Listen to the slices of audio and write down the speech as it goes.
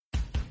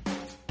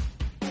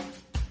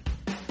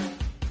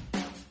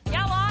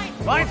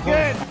Line's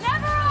good.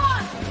 Never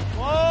on!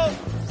 Whoa.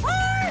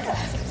 Hard!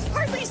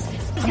 Hardly.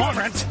 Come on,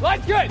 Brent.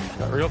 Line's good.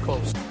 Got real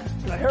close.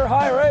 I hear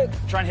high, right?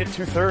 Try and hit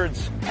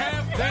 2/3.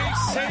 Have they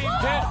saved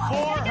it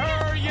for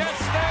her? Yes,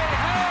 they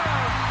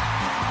have.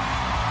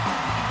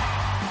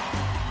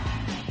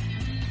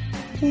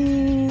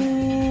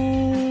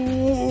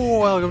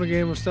 Welcome to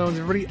Game of Stones,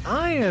 everybody.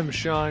 I am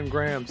Sean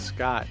Graham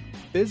Scott,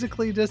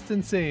 physically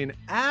distancing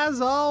as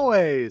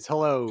always.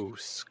 Hello,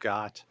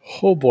 Scott.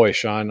 Oh boy,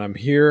 Sean, I'm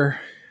here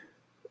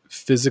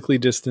physically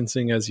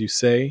distancing, as you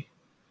say.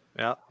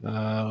 Yeah.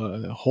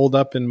 Holed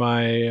up in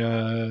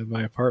my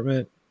my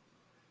apartment,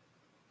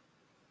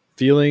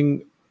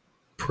 feeling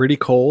pretty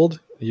cold.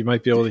 You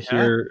might be able to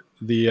hear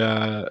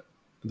the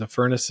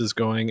furnaces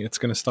going. It's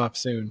going to stop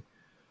soon,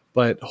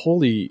 but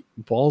holy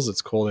balls,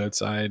 it's cold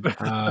outside.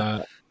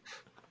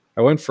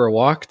 I went for a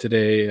walk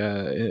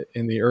today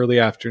in the early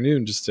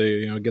afternoon just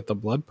to get the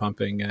blood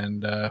pumping,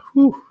 and I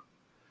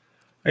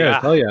gotta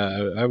tell you,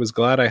 I was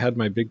glad I had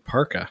my big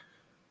parka.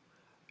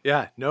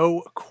 Yeah,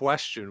 no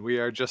question. We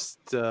are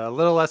just a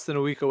little less than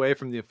a week away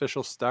from the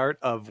official start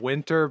of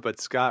winter, but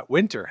Scott,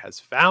 winter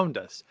has found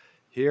us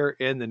here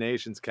in the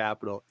nation's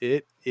capital.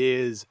 It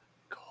is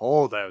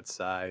cold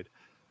outside,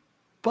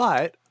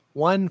 but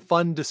one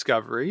fun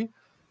discovery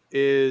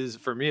is,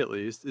 for me at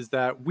least, is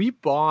that we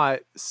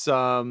bought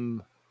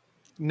some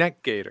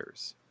neck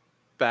gaiters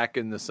back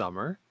in the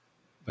summer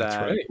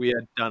that we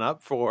had done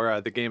up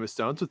for the Game of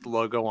Stones with the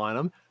logo on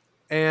them,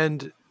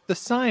 and the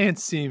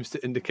science seems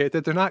to indicate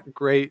that they're not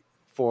great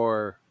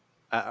for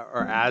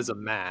or as a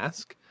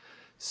mask.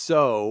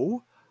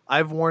 So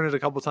I've worn it a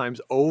couple times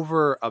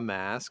over a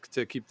mask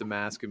to keep the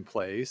mask in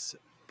place.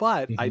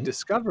 But I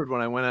discovered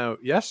when I went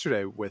out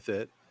yesterday with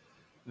it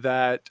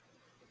that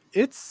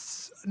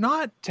it's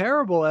not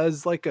terrible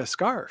as like a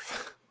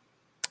scarf.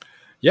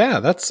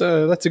 Yeah, that's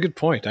a good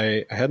point.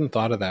 I hadn't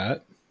thought of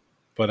that,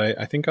 but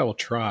I think I will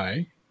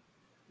try.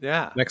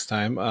 Yeah. Next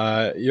time.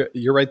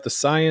 You're right. The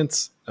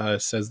science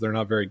says they're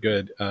not very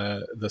good.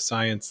 The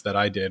science that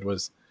I did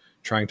was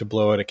trying to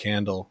blow out a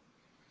candle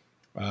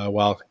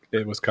while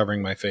it was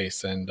covering my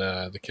face, and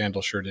the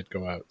candle sure did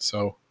go out.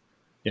 So,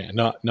 yeah,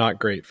 not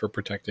great for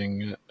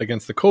protecting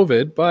against the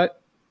COVID,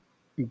 but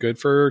good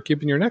for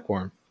keeping your neck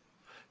warm.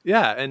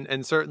 Yeah,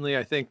 and certainly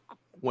I think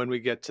when we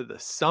get to the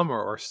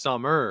summer or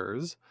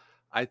summers,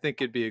 I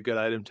think it'd be a good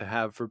item to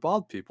have for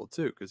bald people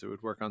too, because it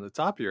would work on the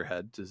top of your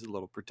head. There's a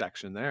little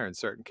protection there. In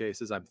certain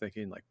cases, I'm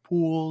thinking like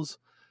pools,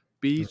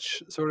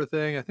 beach sort of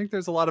thing. I think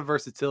there's a lot of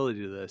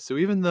versatility to this. So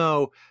even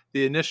though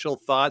the initial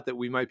thought that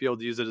we might be able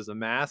to use it as a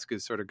mask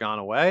is sort of gone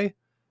away,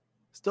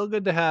 still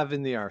good to have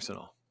in the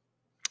arsenal.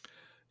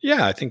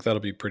 Yeah, I think that'll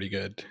be pretty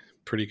good.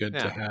 Pretty good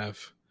to have.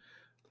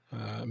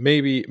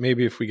 Maybe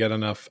if we get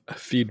enough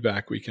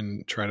feedback, we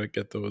can try to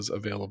get those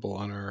available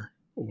on our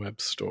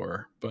web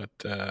store. But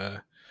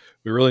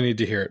we really need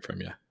to hear it from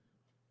you.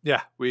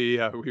 Yeah, we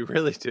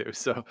really do.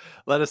 So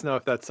let us know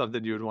if that's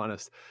something you would want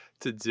us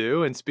to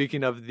do. And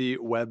speaking of the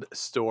web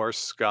store,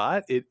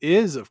 Scott, it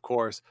is, of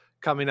course,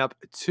 coming up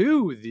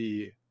to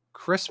the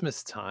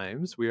Christmas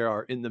times. We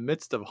are in the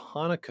midst of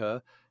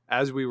Hanukkah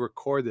as we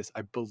record this.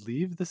 I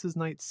believe this is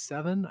night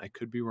 7. I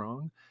could be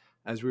wrong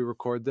as we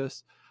record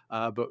this.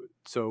 But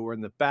so we're in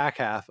the back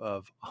half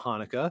of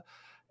Hanukkah.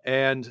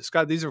 And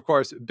Scott, these are, of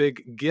course,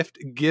 big gift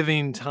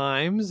giving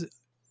times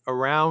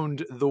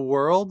around the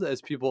world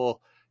as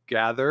people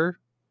gather,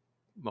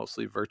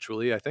 mostly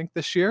virtually, I think,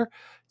 this year,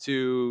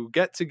 to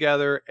get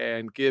together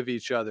and give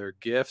each other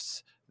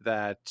gifts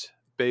that,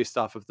 based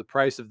off of the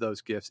price of those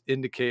gifts,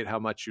 indicate how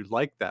much you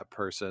like that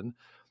person.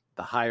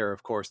 The higher,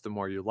 of course, the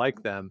more you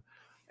like them.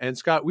 And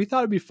Scott, we thought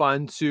it'd be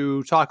fun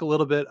to talk a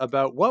little bit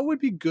about what would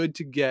be good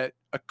to get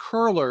a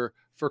curler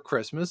for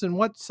Christmas and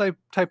what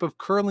type of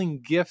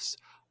curling gifts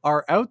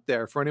are out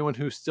there for anyone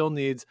who still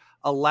needs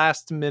a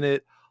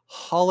last-minute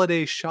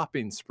holiday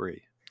shopping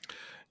spree.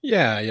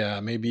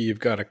 Yeah. Maybe you've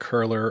got a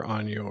curler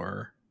on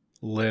your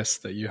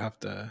list that you have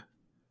to,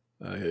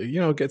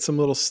 get some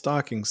little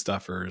stocking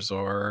stuffers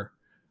or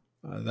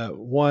that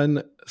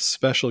one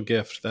special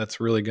gift that's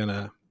really going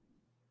to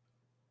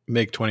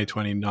make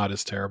 2020 not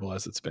as terrible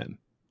as it's been.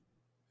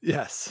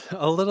 Yes,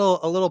 a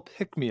little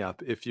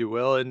pick-me-up, if you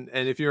will. And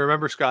if you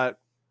remember, Scott,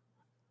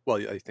 well,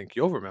 I think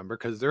you'll remember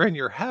because they're in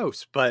your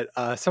house, but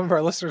some of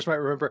our listeners might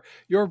remember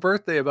your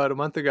birthday about a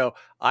month ago.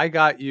 I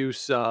got you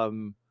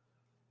some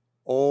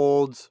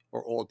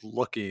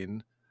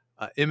old-looking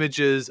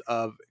images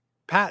of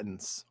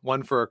patents,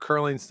 one for a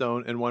curling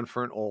stone and one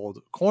for an old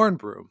corn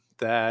broom.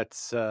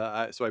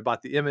 So I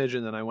bought the image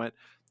and then I went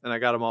and I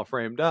got them all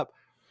framed up.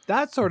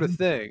 That sort of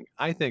thing,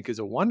 I think, is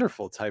a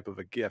wonderful type of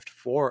a gift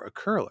for a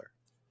curler.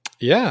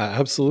 Yeah,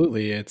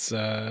 absolutely. It's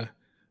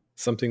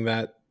something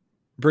that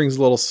brings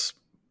a little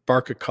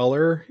spark of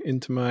color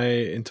into my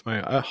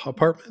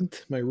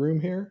apartment, my room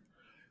here.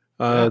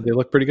 They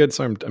look pretty good,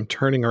 so I'm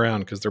turning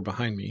around because they're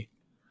behind me.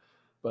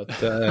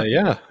 But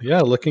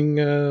looking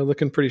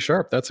pretty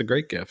sharp. That's a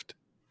great gift.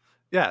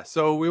 Yeah,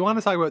 so we want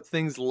to talk about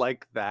things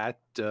like that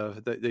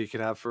that you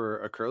could have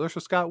for a curler. So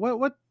Scott,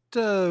 what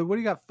do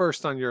you got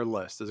first on your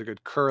list as a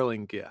good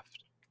curling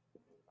gift?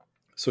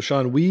 So,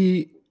 Sean,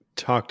 we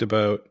talked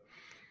about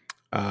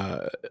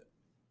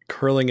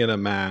curling in a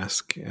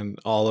mask and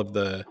all of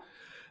the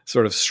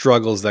sort of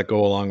struggles that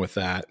go along with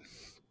that.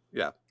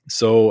 Yeah.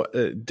 So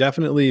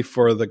definitely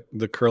for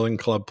the curling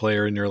club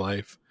player in your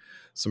life,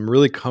 some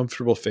really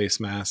comfortable face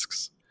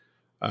masks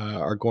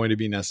are going to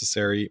be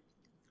necessary.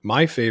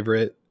 My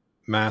favorite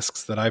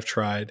masks that I've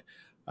tried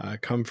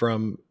come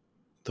from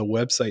the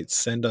website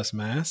Send Us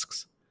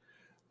Masks.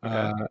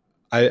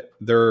 Okay.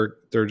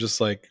 They're just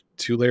like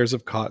 2 layers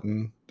of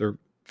cotton. They're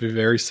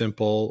very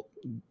simple.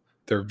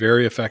 They're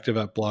very effective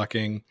at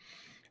blocking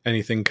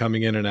anything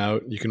coming in and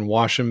out. You can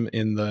wash them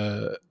in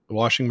the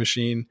washing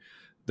machine.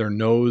 Their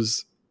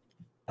nose,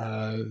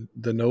 the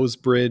nose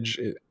bridge,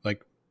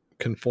 like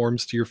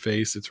conforms to your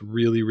face. It's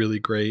really, really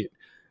great.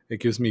 It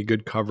gives me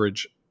good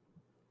coverage,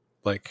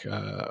 like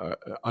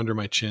under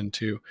my chin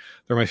too.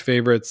 They're my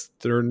favorites.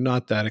 They're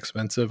not that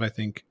expensive. I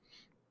think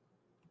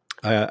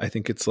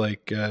it's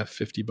like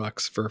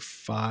 $50 for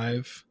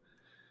 5.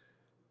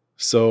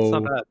 So It's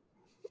not bad.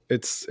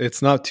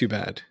 It's not too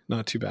bad.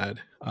 Not too bad.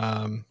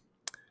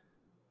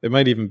 It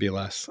might even be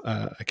less.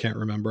 I can't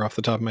remember off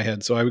the top of my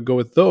head. So I would go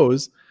with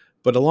those.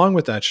 But along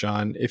with that,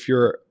 Sean, if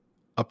you're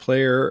a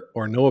player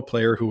or know a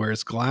player who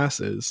wears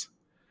glasses,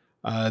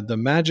 the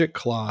magic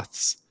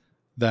cloths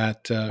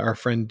that our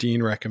friend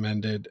Dean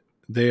recommended,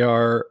 they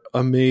are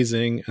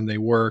amazing and they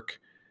work.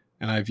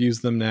 And I've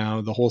used them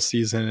now the whole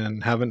season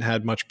and haven't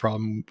had much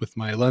problem with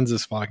my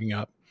lenses fogging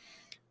up.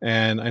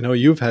 And I know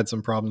you've had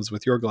some problems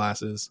with your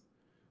glasses.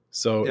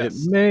 So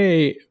Yes.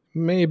 it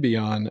may be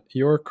on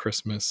your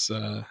Christmas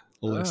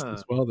list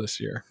as well this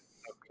year.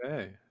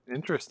 Okay,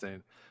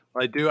 interesting.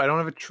 Well, I don't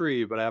have a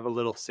tree, but I have a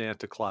little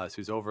Santa Claus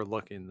who's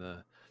overlooking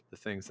the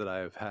things that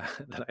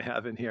that I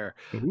have in here,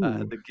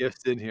 the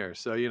gifts in here.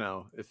 So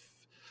if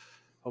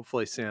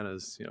hopefully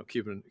Santa's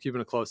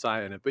keeping a close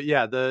eye on it. But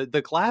yeah,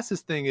 the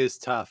glasses thing is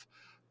tough.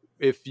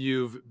 If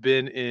you've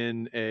been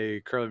in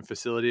a curling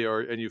facility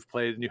and you've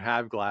played and you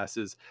have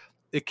glasses,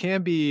 it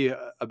can be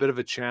a bit of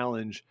a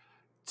challenge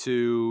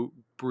to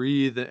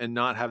breathe and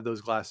not have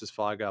those glasses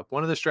fog up.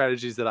 One of the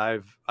strategies that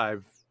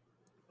I've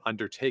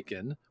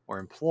undertaken or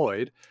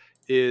employed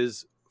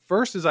is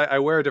I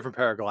wear a different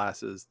pair of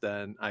glasses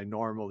than I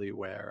normally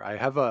wear. I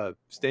have a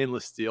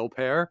stainless steel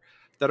pair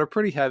that are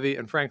pretty heavy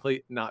and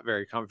frankly not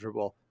very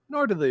comfortable,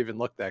 nor do they even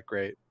look that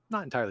great.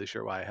 Not entirely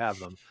sure why I have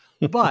them,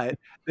 but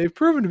they've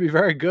proven to be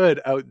very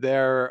good out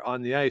there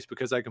on the ice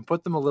because I can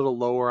put them a little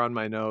lower on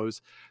my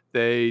nose.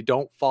 They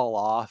don't fall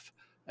off.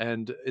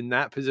 And in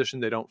that position,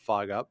 they don't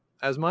fog up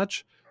as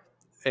much.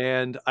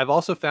 And I've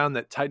also found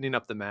that tightening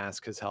up the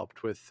mask has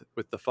helped with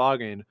the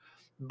fogging.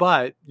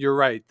 But you're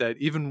right that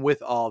even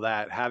with all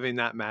that, having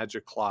that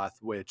magic cloth,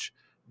 which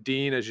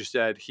Dean, as you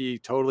said, he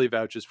totally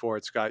vouches for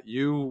it. Scott,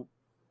 you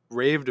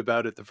raved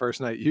about it the first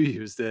night you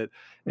used it.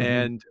 Mm-hmm.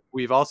 And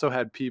we've also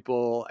had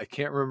people, I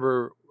can't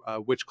remember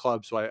which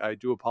club, so I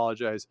do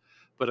apologize,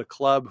 but a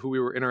club who we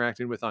were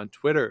interacting with on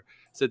Twitter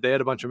said they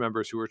had a bunch of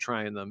members who were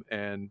trying them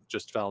and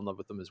just fell in love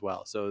with them as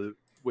well. So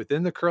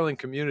within the curling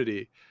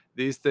community,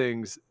 these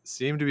things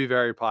seem to be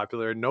very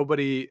popular.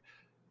 Nobody,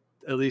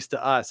 at least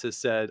to us, has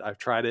said, I've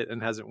tried it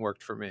and hasn't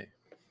worked for me.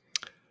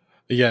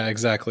 Yeah,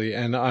 exactly.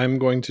 And I'm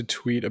going to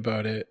tweet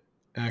about it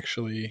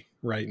actually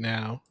right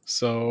now.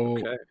 So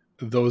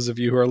those of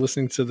you who are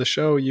listening to the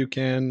show, you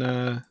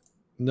can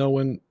know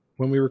when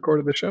we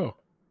recorded the show.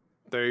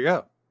 There you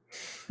go.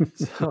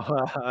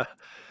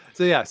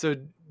 So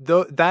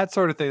that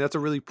sort of thing, that's a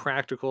really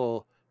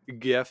practical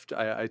gift.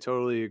 I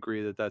totally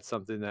agree that that's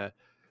something that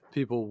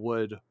people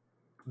would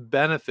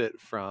benefit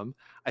from.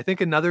 I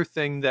think another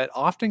thing that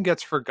often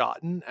gets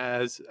forgotten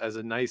as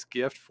a nice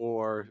gift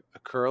for a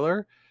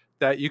curler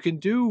that you can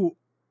do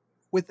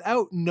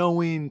without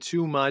knowing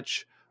too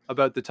much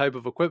about the type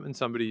of equipment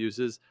somebody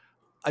uses,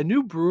 a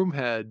new broom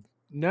head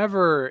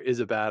never is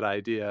a bad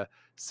idea.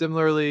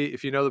 Similarly,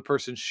 if you know the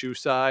person's shoe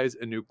size,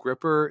 a new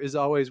gripper is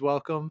always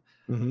welcome.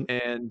 Mm-hmm.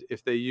 And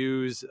if they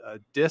use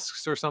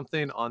discs or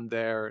something on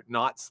their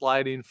not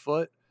sliding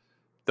foot,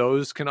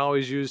 those can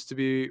always use to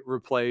be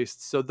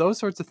replaced. So those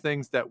sorts of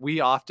things that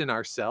we often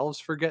ourselves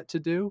forget to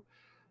do,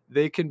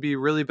 they can be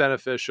really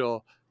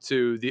beneficial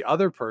to the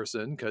other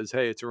person because,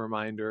 hey, it's a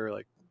reminder,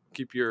 like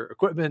keep your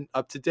equipment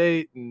up to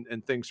date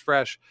and things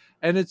fresh.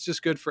 And it's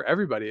just good for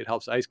everybody. It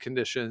helps ice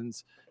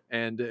conditions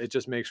and it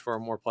just makes for a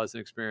more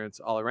pleasant experience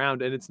all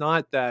around. And it's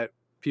not that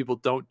people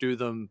don't do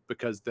them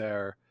because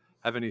they're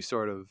have any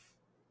sort of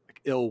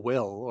ill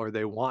will or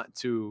they want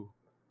to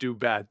do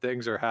bad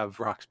things or have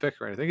rocks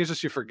pick or anything. It's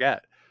just you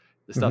forget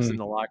the stuff's in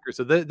the locker.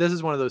 So this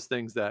is one of those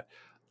things that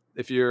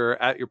if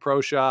you're at your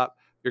pro shop,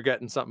 you're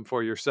getting something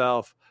for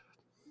yourself,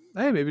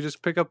 hey, maybe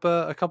just pick up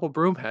a couple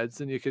broom heads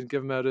and you can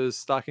give them out as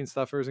stocking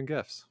stuffers and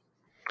gifts.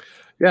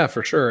 Yeah,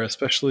 for sure.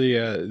 Especially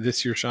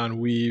this year, Sean,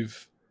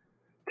 we've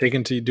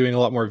taken to doing a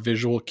lot more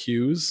visual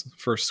cues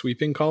for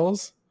sweeping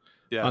calls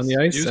on the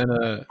ice.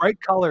 And bright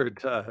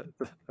colored.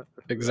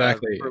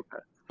 Exactly.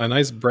 A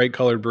nice bright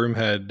colored broom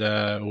head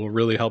will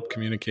really help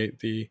communicate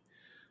the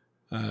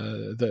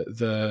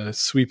the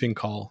sweeping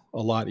call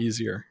a lot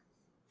easier.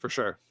 For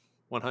sure.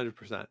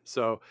 100%.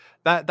 So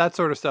that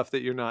sort of stuff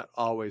that you're not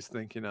always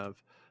thinking of,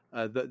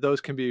 those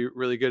can be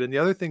really good. And the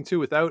other thing too,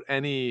 without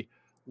any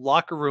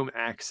locker room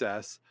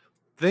access,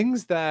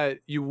 things that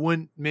you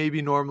wouldn't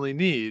maybe normally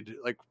need,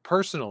 like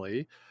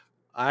personally,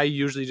 I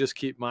usually just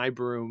keep my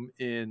broom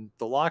in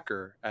the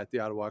locker at the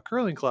Ottawa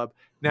Curling Club.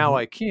 Now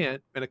I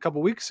can't. And a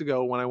couple weeks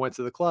ago when I went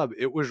to the club,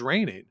 it was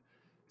raining.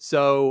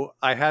 So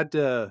I had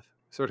to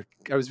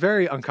I was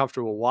very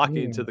uncomfortable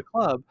walking to the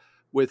club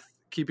with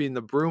keeping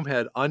the broom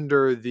head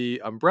under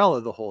the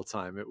umbrella the whole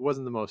time. It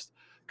wasn't the most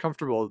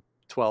comfortable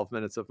 12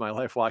 minutes of my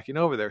life walking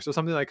over there. So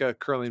something like a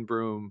curling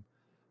broom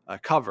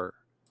cover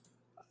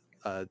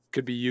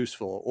could be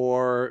useful.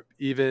 Or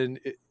even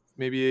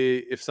maybe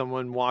if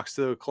someone walks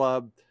to the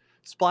club,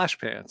 splash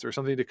pants or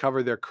something to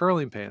cover their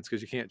curling pants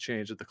because you can't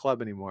change at the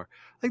club anymore.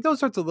 Like those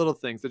sorts of little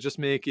things that just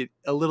make it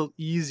a little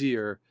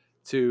easier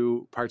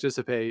to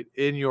participate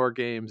in your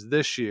games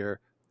this year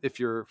if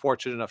you're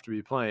fortunate enough to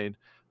be playing.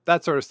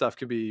 That sort of stuff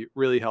can be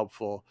really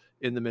helpful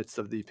in the midst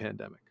of the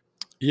pandemic.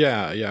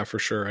 Yeah, for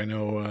sure. I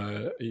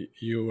know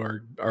you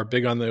are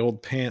big on the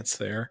old pants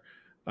there.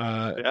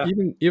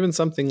 Even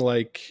something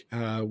like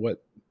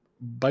what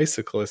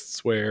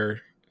bicyclists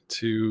wear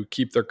to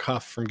keep their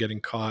cuff from getting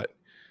caught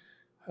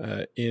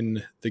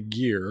in the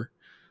gear.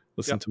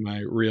 Listen to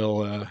my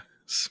real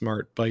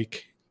smart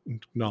bike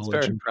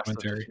knowledge and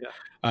commentary.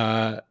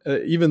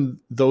 Even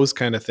those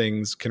kind of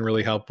things can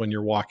really help when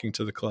you're walking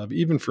to the club.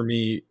 Even for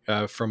me,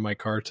 from my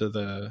car to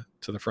the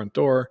front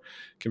door,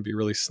 it can be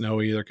really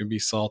snowy. There can be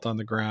salt on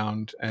the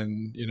ground,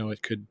 and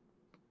it could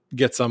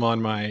get some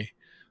on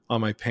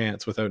my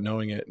pants without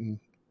knowing it, and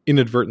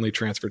inadvertently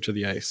transfer to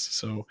the ice.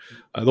 So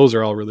those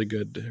are all really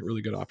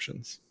good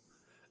options.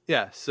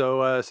 Yeah.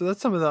 So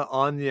that's some of the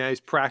on the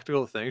ice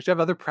practical things. Do you have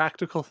other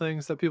practical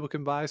things that people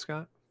can buy,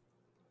 Scott?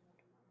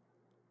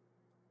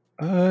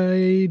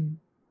 I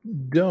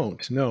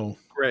don't know.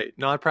 Great.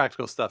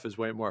 Non-practical stuff is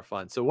way more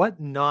fun. So what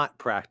not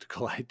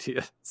practical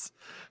ideas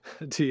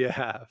do you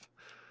have?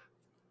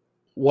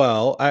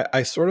 Well,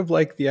 I sort of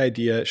like the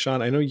idea,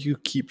 Sean, I know you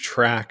keep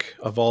track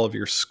of all of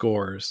your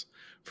scores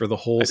for the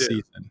whole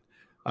season.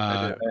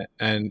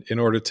 And in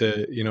order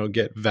to,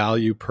 get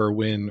value per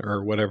win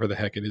or whatever the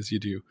heck it is you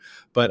do.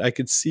 But I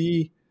could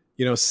see,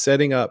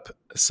 setting up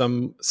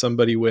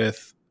somebody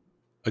with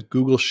a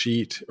Google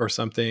sheet or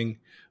something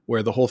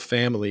where the whole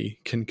family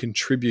can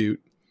contribute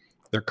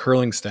their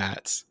curling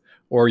stats,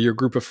 or your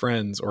group of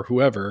friends or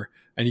whoever,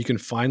 and you can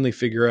finally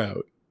figure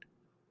out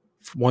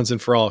once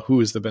and for all who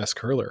is the best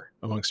curler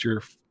amongst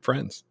your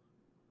friends.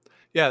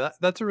 Yeah,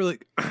 that's a really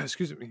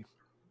excuse me.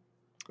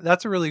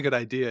 That's a really good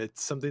idea.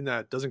 It's something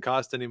that doesn't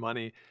cost any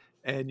money,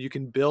 and you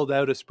can build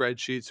out a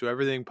spreadsheet so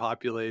everything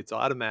populates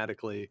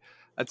automatically.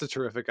 That's a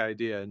terrific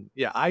idea. And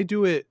yeah, I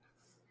do it.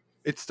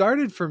 It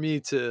started for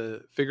me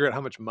to figure out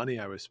how much money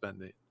I was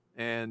spending.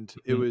 And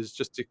it was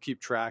just to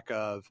keep track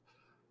of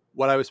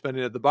what I was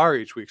spending at the bar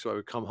each week. So I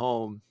would come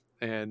home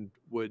and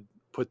would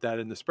put that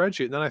in the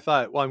spreadsheet. And then I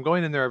thought, well, I'm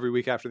going in there every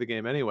week after the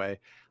game anyway.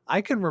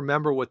 I can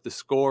remember what the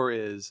score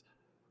is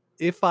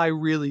if I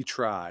really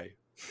try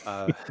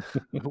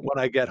when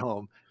I get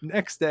home.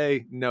 Next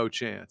day, no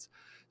chance.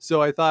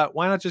 So I thought,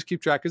 why not just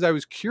keep track? Because I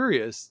was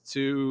curious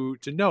to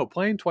know,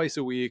 playing twice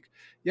a week,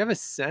 you have a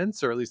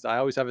sense, or at least I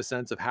always have a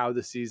sense of how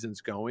the season's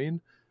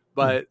going.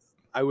 But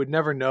I would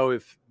never know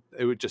if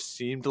it would just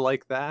seemed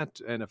like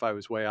that, and if I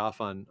was way off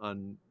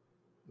on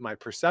my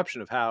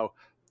perception of how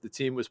the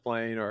team was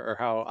playing or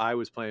how I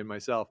was playing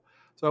myself.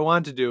 So I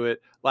wanted to do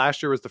it.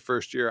 Last year was the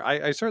first year.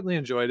 I certainly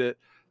enjoyed it.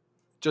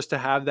 Just to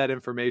have that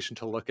information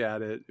to look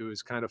at it, it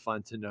was kind of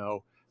fun to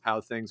know how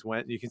things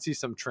went. You can see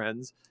some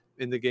trends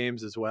in the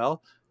games as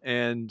well.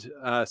 And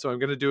so I'm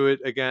going to do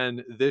it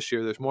again this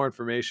year. There's more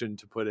information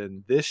to put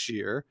in this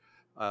year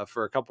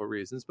for a couple of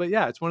reasons. But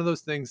yeah, it's one of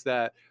those things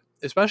that,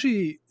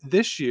 especially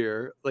this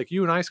year, like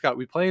you and I, Scott,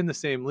 we play in the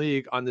same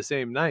league on the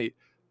same night,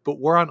 but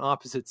we're on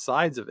opposite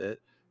sides of it.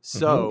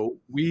 So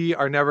we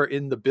are never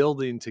in the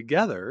building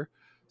together.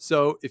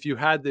 So if you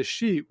had this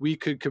sheet, we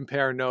could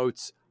compare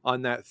notes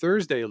on that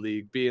Thursday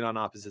league being on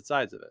opposite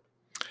sides of it.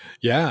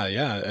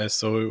 Yeah.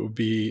 So it would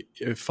be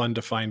fun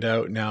to find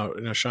out. Now,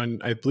 Sean,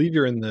 I believe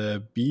you're in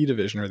the B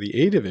division or the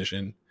A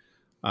division,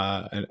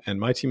 and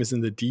my team is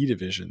in the D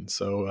division.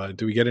 So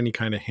do we get any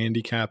kind of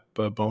handicap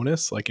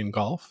bonus like in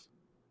golf?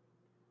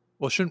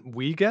 Well, shouldn't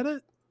we get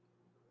it?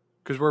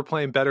 Because we're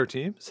playing better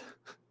teams?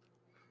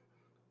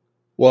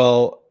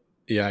 Well,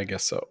 yeah, I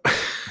guess so.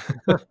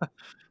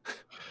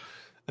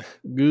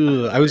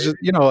 I was just,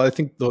 I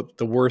think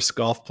the worse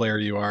golf player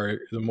you are,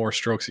 the more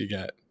strokes you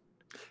get.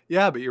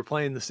 Yeah, but you're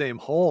playing the same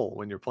hole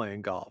when you're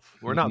playing golf.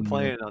 We're not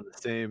playing on the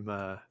same.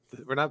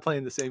 We're not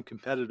playing the same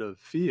competitive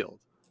field.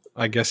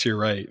 I guess you're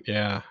right.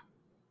 Yeah.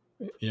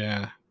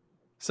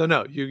 So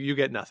no, you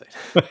get nothing.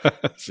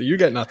 So you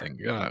get nothing.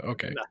 Yeah.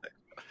 Okay.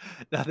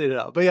 Nothing at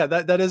all. But yeah,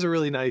 that is a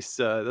really nice.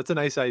 That's a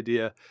nice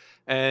idea.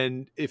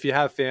 And if you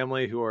have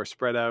family who are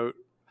spread out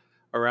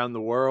around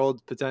the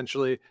world,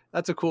 potentially,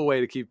 that's a cool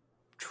way to keep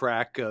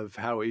track of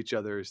how each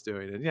other is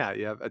doing. And yeah,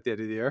 you have at the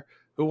end of the year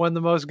who won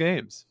the most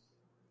games.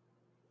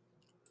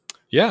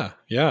 Yeah.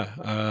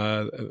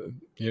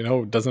 Doesn't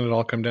it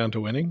all come down to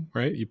winning,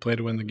 right? You play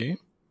to win the game.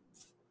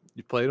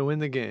 You play to win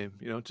the game.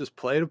 You don't just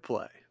play to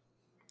play.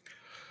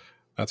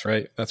 That's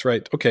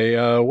right.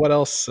 Okay. What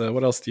else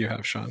do you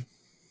have, Sean?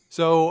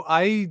 So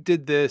I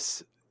did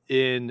this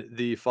in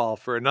the fall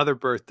for another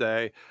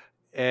birthday,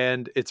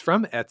 and it's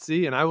from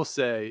Etsy. And I will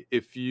say,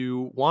 if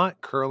you want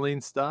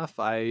curling stuff,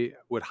 I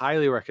would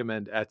highly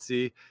recommend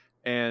Etsy,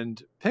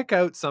 and pick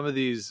out some of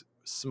these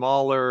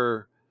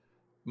smaller,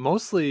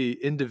 mostly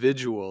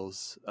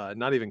individuals,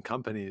 not even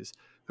companies,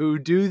 who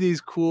do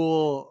these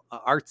cool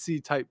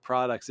artsy type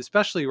products,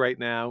 especially right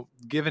now,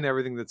 given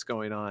everything that's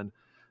going on.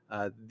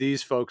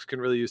 These folks can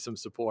really use some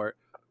support.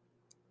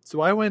 So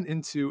I went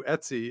into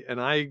Etsy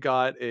and I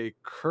got a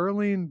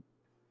curling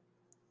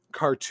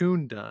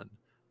cartoon done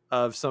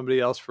of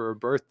somebody else for a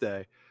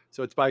birthday.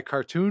 So it's by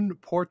Cartoon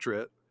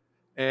Portrait,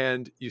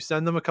 and you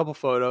send them a couple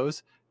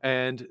photos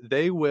and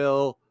they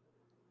will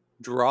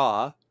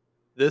draw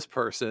this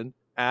person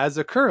as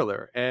a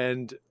curler.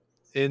 And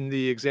in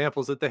the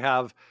examples that they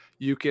have,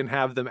 you can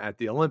have them at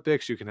the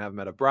Olympics, you can have them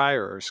at a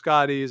Brier or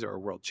Scotties or a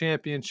World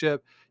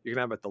Championship, you can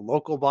have them at the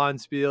local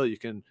Bonspiel, you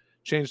can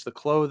change the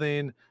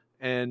clothing,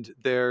 and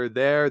they're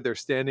there, they're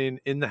standing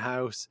in the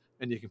house,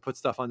 and you can put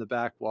stuff on the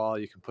back wall,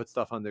 you can put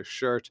stuff on their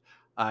shirt.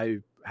 I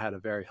had a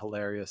very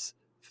hilarious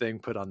thing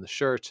put on the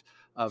shirt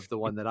of the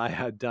one that I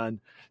had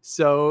done.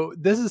 So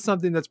this is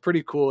something that's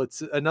pretty cool.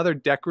 It's another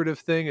decorative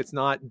thing. It's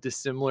not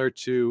dissimilar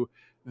to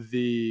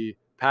the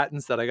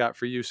patents that I got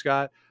for you,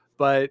 Scott,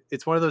 but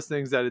it's one of those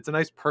things that it's a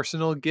nice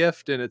personal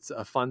gift, and it's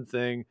a fun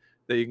thing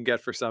that you can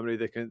get for somebody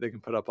they can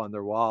put up on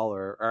their wall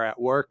or at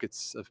work.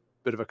 It's a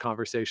bit of a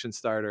conversation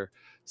starter.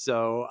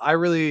 So I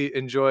really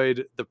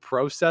enjoyed the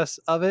process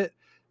of it,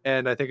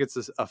 and I think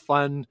it's a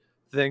fun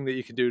thing that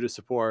you can do to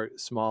support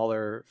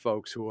smaller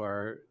folks who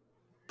are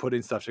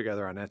putting stuff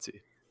together on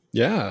Etsy.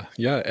 Yeah.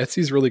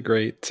 Etsy's really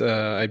great.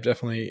 I've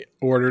definitely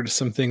ordered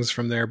some things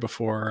from there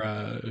before.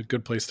 A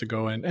good place to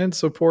go and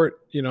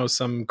support,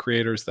 some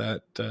creators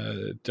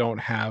that don't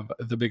have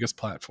the biggest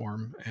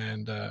platform,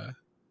 and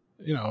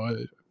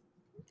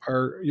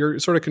you're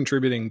sort of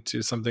contributing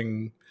to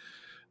something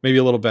maybe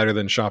a little better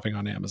than shopping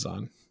on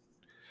Amazon.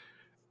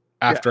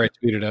 After I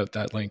tweeted out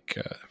that link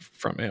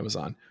from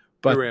Amazon,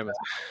 but through Amazon.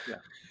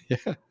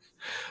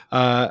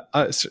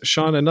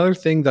 Sean, another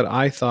thing that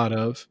I thought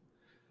of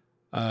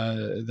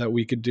that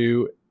we could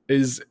do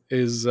is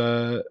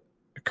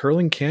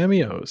curling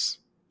cameos.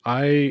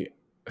 I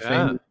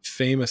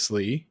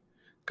famously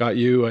got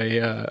you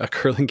a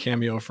curling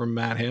cameo from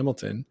Matt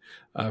Hamilton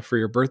for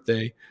your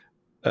birthday.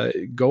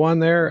 Go on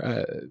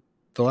there.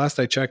 The last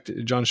I checked,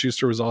 John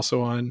Schuster was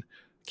also on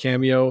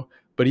Cameo,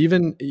 but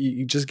even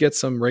you just get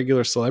some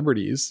regular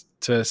celebrities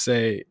to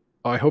say,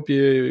 I hope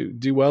you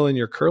do well in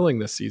your curling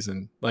this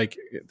season. Like,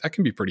 that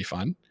can be pretty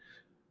fun.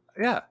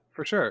 Yeah,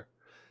 for sure.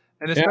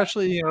 And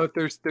especially, if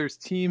there's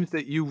teams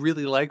that you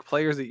really like,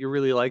 players that you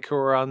really like who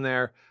are on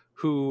there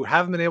who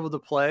haven't been able to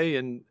play,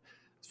 and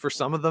for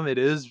some of them it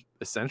is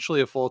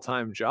essentially a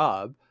full-time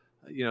job.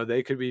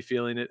 They could be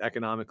feeling it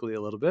economically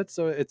a little bit.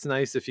 So it's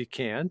nice if you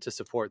can to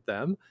support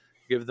them,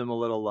 give them a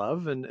little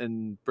love,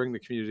 and bring the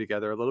community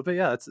together a little bit.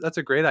 Yeah, that's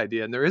a great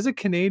idea. And there is a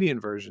Canadian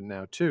version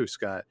now too,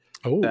 Scott.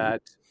 Oh.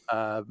 That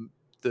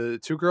the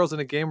Two Girls in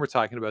a Game were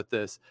talking about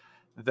this.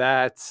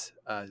 That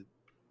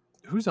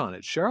who's on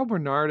it? Cheryl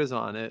Bernard is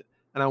on it,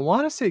 and I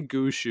want to say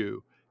Gushu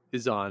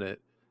is on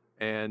it.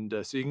 And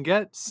so you can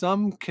get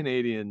some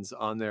Canadians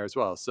on there as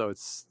well. So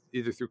it's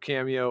either through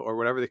Cameo or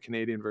whatever the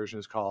Canadian version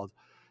is called,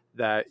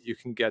 that you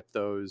can get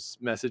those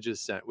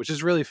messages sent, which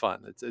is really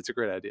fun. It's a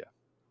great idea.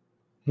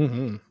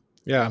 Mm-hmm.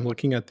 Yeah, I'm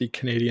looking at the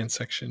Canadian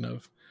section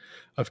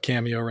of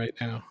Cameo right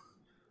now.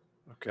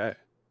 Okay.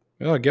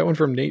 Oh, get one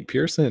from Nate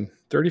Pearson.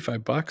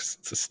 $35.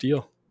 It's a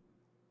steal.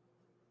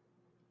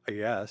 I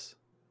guess.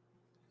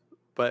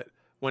 But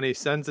when he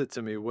sends it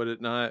to me,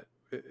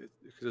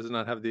 does it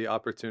not have the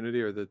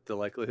opportunity or the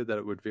likelihood that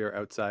it would veer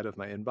outside of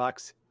my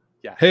inbox?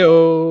 Yeah.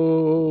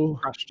 Hey-o.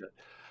 Crushed it.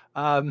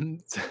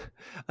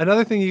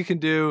 Another thing you can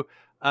do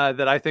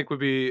that I think would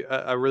be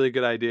a really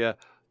good idea,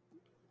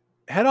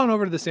 head on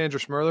over to the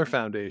Sandra Schmirler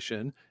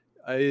Foundation,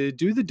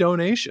 do the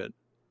donation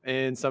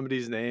in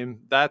somebody's name.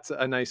 That's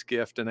a nice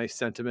gift, a nice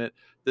sentiment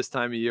this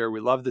time of year. We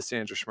love the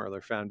Sandra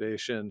Schmirler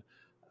Foundation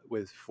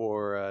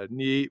for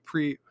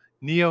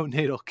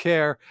neonatal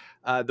care.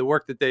 The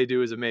work that they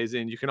do is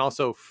amazing. You can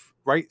also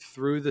right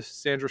through the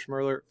Sandra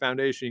Schmirler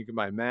Foundation, you can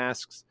buy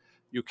masks.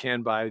 You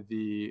can buy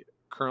the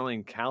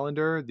curling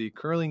calendar, the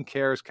Curling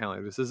Cares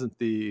calendar. This isn't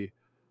the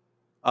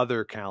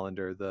other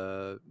calendar,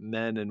 the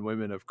men and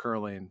women of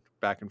curling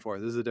back and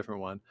forth. This is a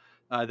different one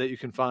that you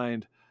can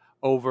find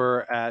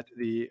over at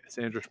the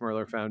Sandra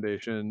Schmirler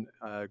Foundation.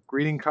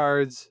 Greeting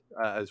cards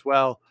as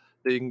well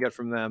that you can get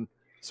from them.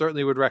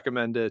 Certainly would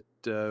recommend it.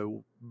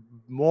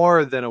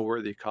 More than a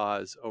worthy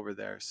cause over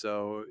there.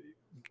 So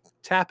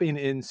tapping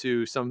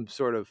into some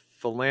sort of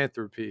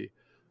philanthropy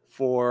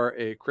for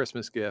a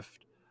Christmas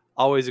gift,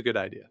 always a good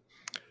idea.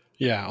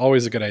 Yeah,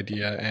 always a good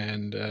idea.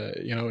 And,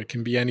 it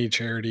can be any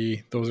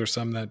charity. Those are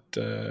some that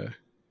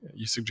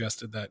you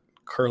suggested that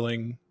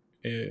curling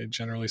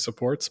generally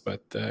supports,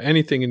 but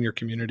anything in your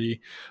community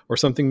or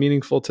something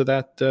meaningful to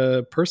that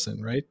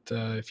person, right?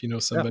 If you know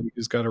somebody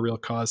who's got a real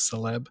cause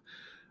celeb,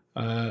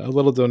 a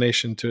little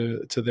donation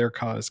to their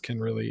cause can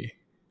really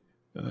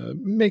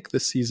make the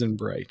season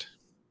bright.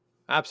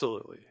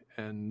 Absolutely.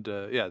 And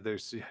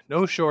there's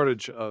no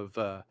shortage of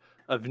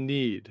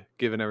need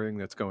given everything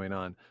that's going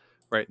on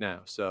right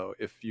now. So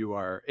if you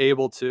are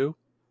able to,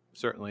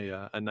 certainly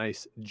a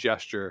nice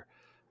gesture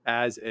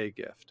as a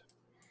gift.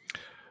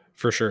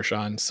 For sure,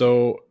 Sean.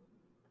 So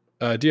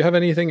do you have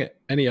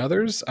any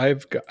others?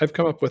 I've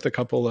come up with a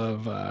couple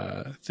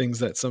of things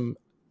that some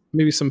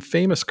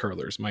famous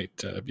curlers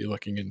might be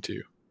looking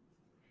into.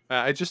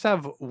 I just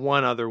have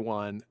one other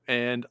one,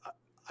 and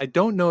I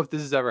don't know if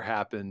this has ever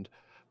happened,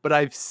 but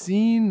I've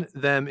seen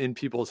them in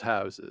people's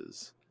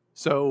houses.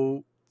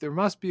 So there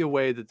must be a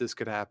way that this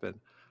could happen.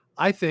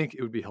 I think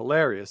it would be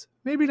hilarious.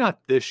 Maybe not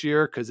this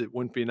year, because it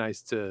wouldn't be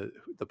nice to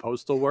the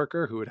postal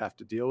worker who would have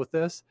to deal with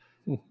this.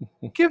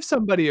 Give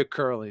somebody a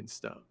curling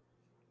stone.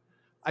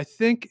 I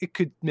think it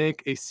could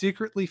make a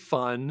secretly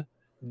fun,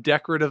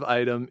 decorative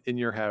item in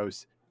your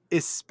house,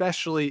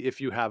 especially if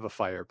you have a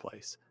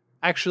fireplace.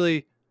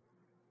 Actually,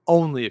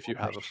 only if you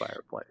have a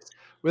fireplace.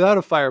 Without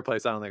a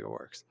fireplace, I don't think it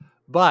works.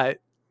 But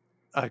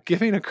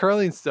giving a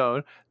curling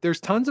stone,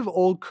 there's tons of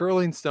old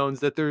curling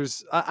stones that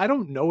I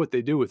don't know what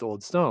they do with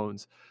old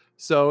stones.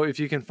 So if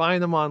you can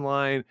find them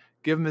online,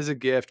 give them as a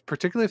gift,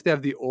 particularly if they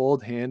have the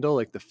old handle,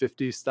 like the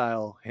 50s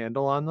style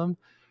handle on them.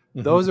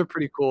 Mm-hmm. Those are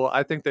pretty cool.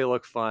 I think they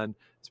look fun,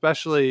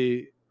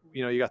 especially,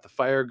 you got the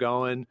fire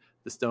going,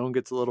 the stone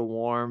gets a little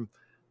warm.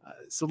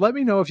 So let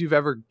me know if you've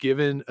ever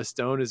given a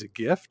stone as a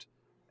gift,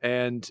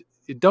 and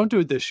don't do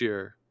it this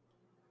year.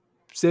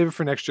 Save it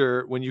for next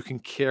year when you can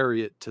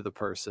carry it to the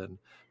person.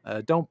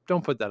 Don't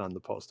put that on the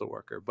postal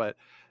worker, but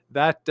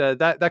that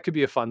could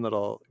be a fun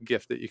little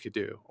gift that you could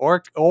do.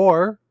 Or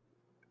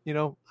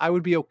I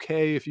would be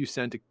okay if you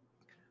sent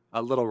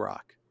a little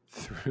rock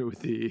through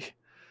the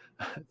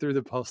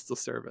postal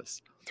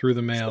service, through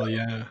the mail.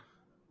 So,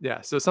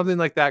 yeah. So something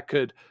like that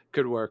could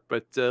work.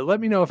 But let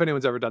me know if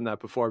anyone's ever done that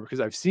before, because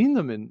I've seen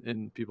them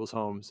in people's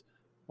homes.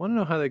 I want to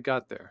know how they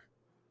got there.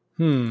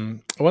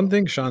 One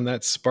thing, Sean,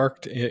 that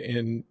sparked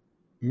in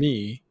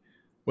me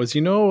was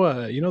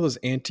those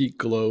antique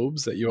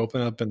globes that you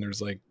open up and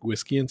there's like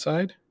whiskey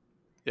inside.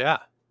 Yeah,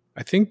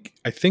 I think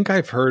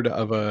I've heard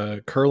of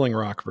a curling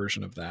rock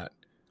version of that.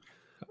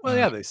 Well,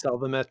 yeah, they sell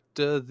them at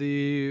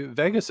the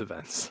Vegas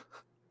events.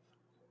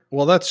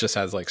 Well, that just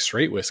has like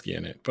straight whiskey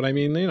in it, but I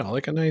mean,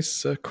 like a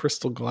nice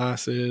crystal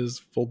glasses,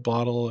 full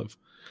bottle of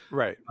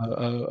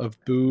of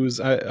booze.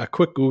 A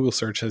quick Google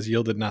search has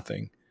yielded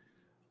nothing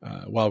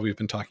while we've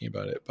been talking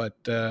about it, but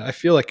I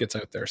feel like it's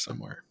out there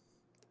somewhere.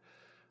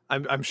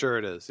 I'm sure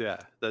it is. Yeah,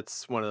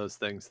 that's one of those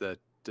things that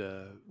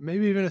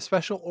maybe even a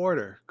special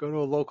order. Go to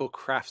a local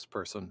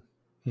craftsperson.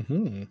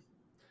 Mm-hmm.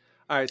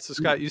 All right, so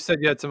Scott, you said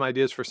you had some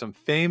ideas for some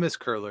famous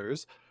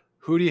curlers.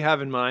 Who do you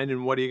have in mind,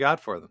 and what do you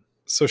got for them?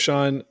 So,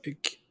 Sean,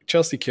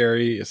 Chelsea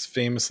Carey is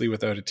famously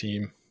without a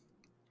team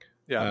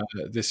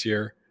this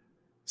year.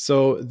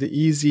 So the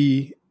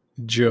easy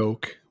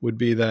joke would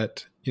be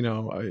that,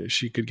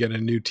 she could get a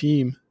new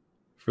team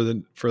for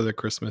the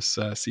Christmas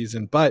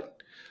season, but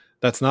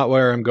that's not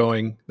where I'm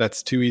going.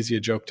 That's too easy a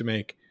joke to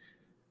make.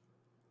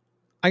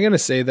 I'm going to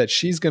say that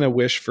she's going to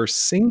wish for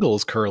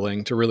singles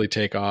curling to really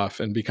take off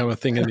and become a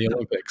thing in the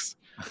Olympics.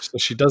 So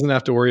she doesn't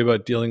have to worry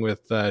about dealing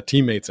with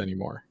teammates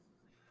anymore.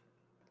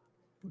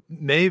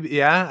 Maybe,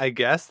 yeah, I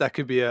guess that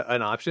could be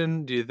an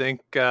option. Do you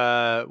think,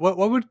 what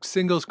would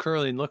singles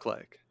curling look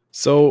like?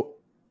 So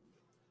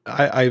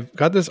I've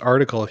got this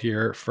article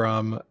here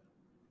from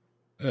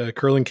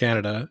Curling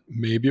Canada.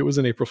 Maybe it was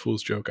an April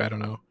Fool's joke. I don't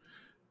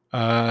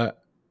know.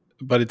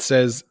 But it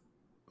says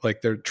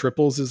like their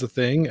triples is a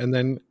thing, and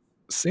then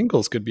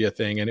singles could be a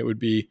thing, and it would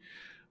be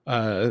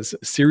a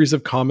series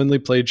of commonly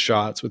played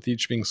shots with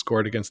each being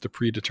scored against a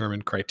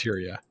predetermined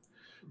criteria.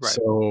 Right.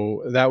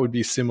 So that would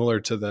be similar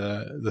to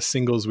the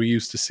singles we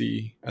used to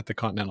see at the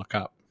Continental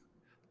Cup.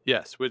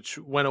 Yes, which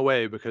went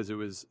away because it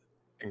was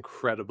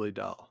incredibly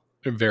dull.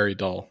 Very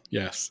dull,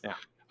 yes. Yeah.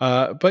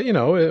 But,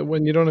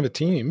 when you don't have a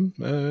team,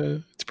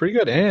 it's pretty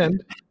good.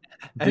 And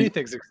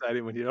anything's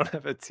exciting when you don't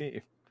have a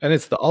team. And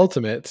it's the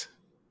ultimate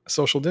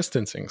social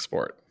distancing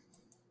sport.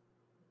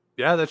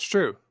 Yeah, that's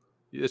true.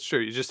 It's true.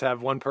 You just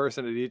have one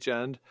person at each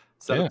end,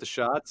 set up the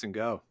shots, and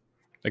go.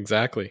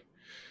 Exactly.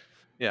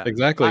 Yeah,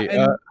 exactly.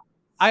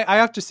 I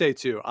have to say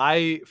too,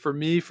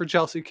 for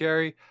Chelsea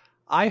Carey,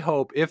 I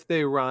hope if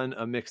they run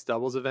a mixed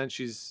doubles event,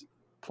 she's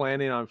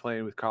planning on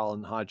playing with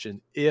Colin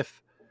Hodgson.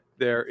 If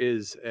there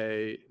is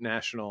a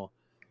national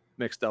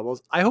mixed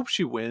doubles, I hope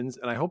she wins.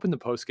 And I hope in the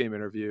post-game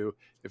interview,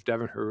 if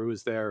Devin Haru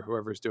is there,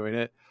 whoever's doing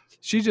it,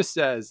 she just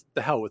says,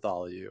 "The hell with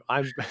all of you.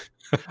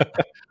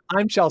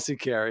 I'm Chelsea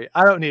Carey.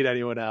 I don't need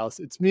anyone else.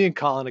 It's me and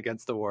Colin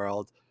against the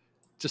world.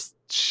 Just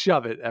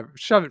shove it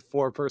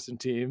 4-person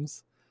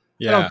teams."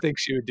 Yeah. I don't think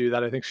she would do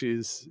that. I think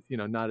she's,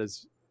 not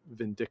as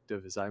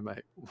vindictive as I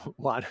might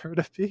want her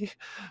to be.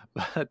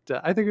 But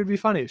I think it'd be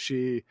funny if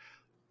she,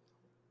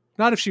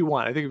 not if she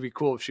won. I think it'd be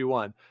cool if she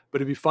won,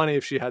 but it'd be funny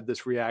if she had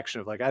this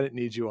reaction of like, I didn't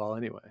need you all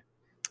anyway.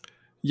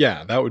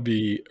 Yeah, that would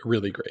be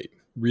really great.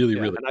 Really,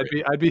 really. And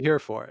great. I'd be here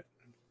for it.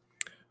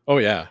 Oh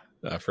yeah,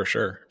 for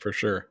sure.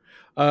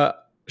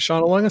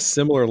 Sean, along a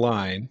similar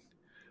line,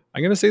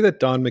 I'm going to say that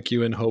Don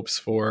McEwen hopes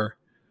for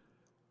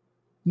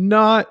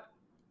not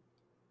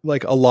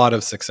like a lot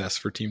of success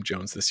for Team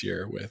Jones this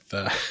year with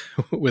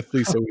with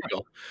Lisa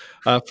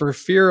Weigel, for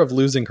fear of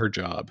losing her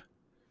job.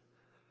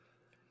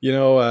 You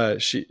know,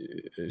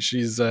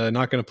 she's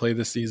not going to play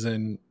this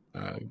season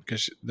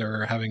because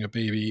they're having a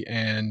baby,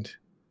 and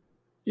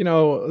you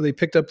know they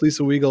picked up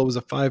Lisa Weigel. It was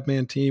a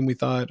 5-man team. We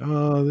thought,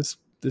 oh,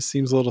 this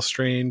seems a little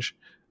strange.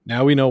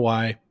 Now we know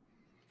why.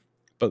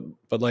 But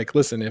like,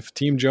 listen, if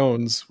Team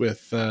Jones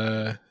with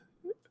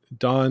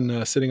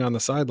Don sitting on the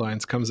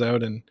sidelines comes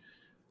out and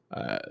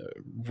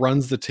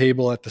runs the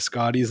table at the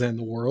Scotties and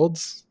the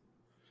Worlds,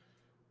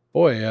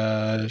 boy,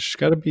 she's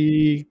got to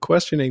be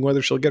questioning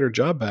whether she'll get her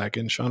job back.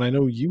 And Sean, I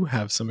know you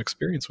have some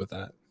experience with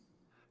that.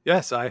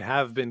 Yes, I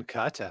have been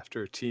cut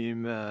after a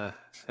team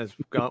has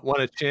won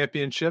a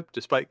championship,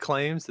 despite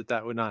claims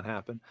that would not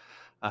happen.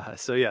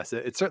 So yes,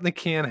 it certainly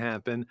can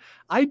happen.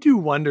 I do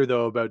wonder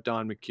though about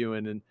Don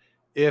McEwen and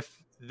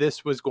if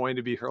this was going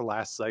to be her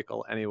last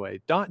cycle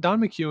anyway. Don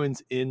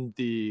McEwen's in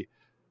the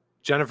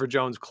Jennifer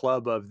Jones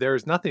club of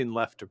there's nothing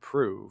left to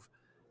prove.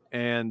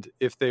 And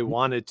if they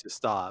wanted to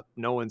stop,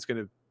 no one's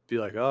going to be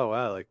like, oh,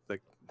 wow,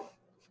 like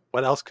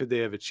what else could they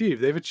have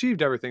achieved? They've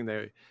achieved everything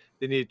they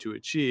need to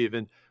achieve.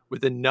 And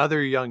with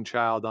another young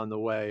child on the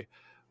way,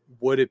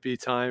 would it be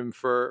time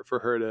for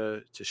her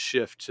to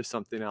shift to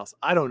something else?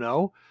 I don't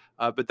know.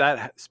 But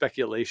that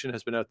speculation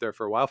has been out there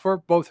for a while for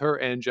both her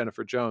and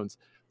Jennifer Jones,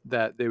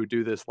 that they would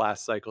do this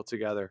last cycle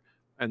together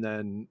and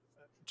then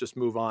just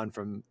move on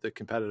from the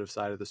competitive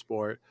side of the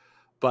sport.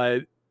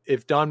 But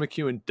if Don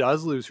McEwen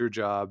does lose her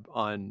job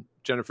on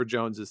Jennifer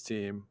Jones's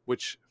team,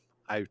 which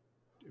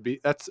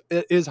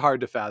it is hard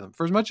to fathom.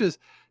 For as much as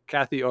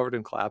Kathy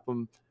Overton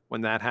Clapham,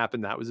 when that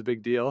happened, that was a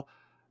big deal.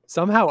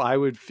 Somehow I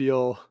would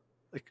feel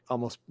like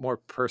almost more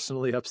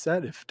personally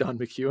upset if Don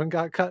McEwen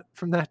got cut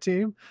from that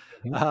team.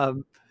 Mm-hmm.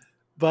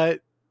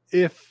 But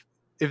if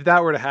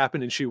that were to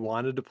happen and she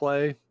wanted to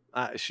play,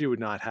 she would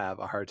not have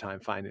a hard time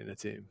finding a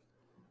team.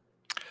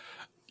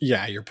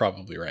 Yeah, you're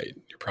probably right.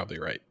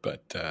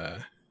 But,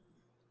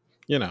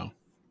 you know,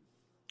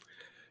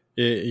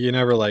 you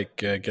never like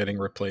getting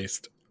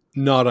replaced,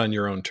 not on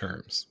your own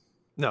terms.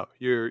 No,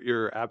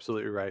 you're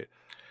absolutely right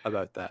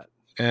about that.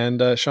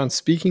 And Sean,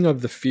 speaking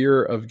of the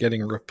fear of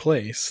getting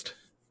replaced,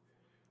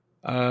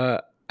 I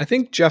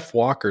think Jeff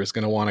Walker is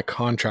going to want a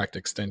contract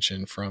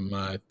extension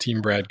from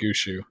Team Brad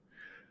Gushue.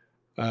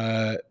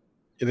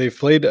 They've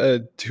played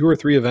 2 or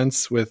 3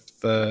 events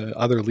with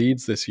other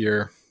leads this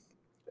year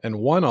and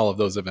won all of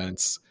those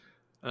events.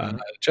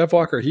 Jeff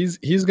Walker, he's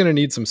going to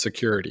need some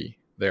security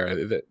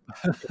there.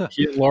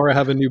 He and Laura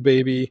have a new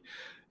baby.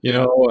 You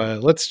know,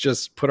 let's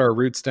just put our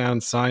roots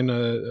down, sign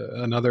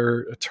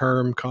another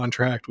term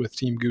contract with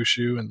Team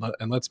Gushue,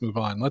 and let's move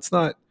on. Let's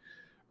not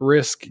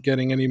risk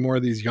getting any more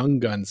of these young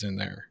guns in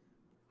there.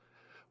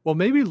 Well,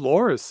 maybe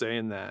Laura's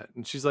saying that,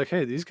 and she's like,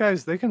 hey, these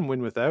guys, they can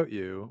win without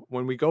you.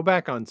 When we go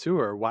back on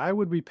tour, why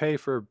would we pay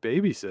for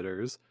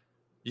babysitters?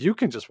 You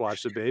can just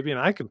watch the baby and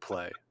I can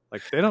play.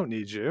 Like, they don't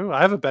need you.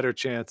 I have a better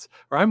chance,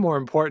 or I'm more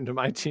important to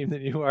my team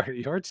than you are to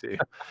your team.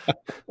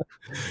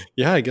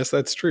 Yeah, I guess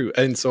that's true.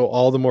 And so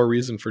all the more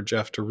reason for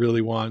Jeff to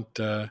really want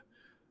to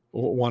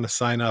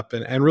sign up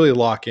and really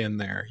lock in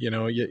there. You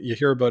know, you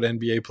hear about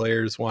NBA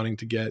players wanting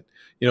to get,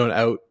 you know, an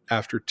out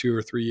after 2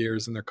 or 3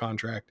 years in their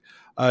contract.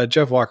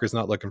 Jeff Walker's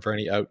not looking for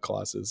any out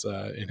clauses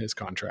in his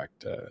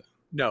contract.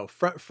 No,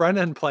 front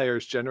end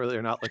players generally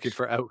are not looking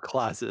for out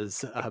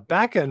clauses.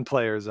 Back end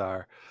players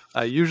are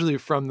usually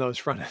from those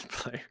front end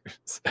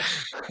players.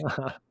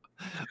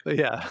 But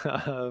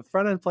yeah,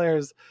 front end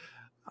players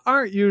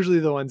aren't usually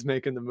the ones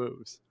making the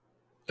moves.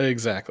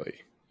 Exactly.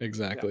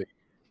 Yeah.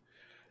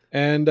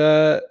 And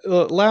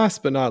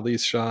last but not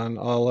least, Sean,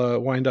 I'll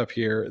wind up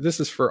here. This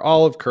is for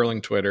all of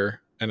curling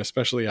Twitter and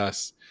especially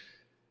us.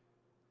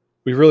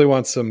 We really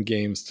want some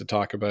games to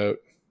talk about,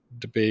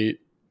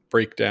 debate,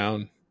 break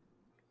down.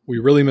 We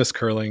really miss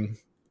curling.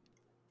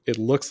 It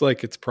looks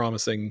like it's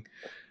promising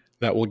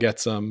that we'll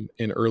get some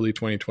in early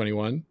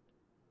 2021.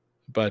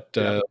 But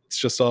it's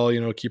just all,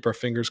 you know, keep our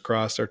fingers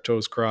crossed, our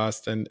toes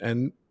crossed,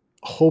 and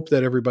hope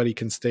that everybody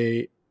can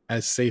stay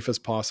as safe as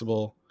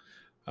possible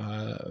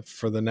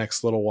for the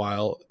next little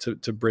while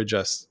to bridge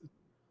us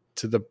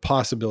to the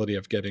possibility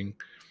of getting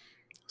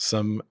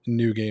some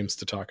new games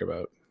to talk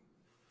about.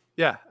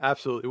 Yeah,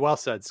 absolutely. Well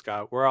said,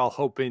 Scott. We're all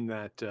hoping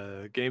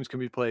that games can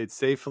be played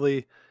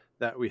safely,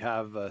 that we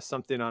have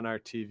something on our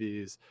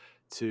TVs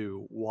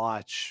to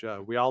watch.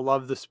 We all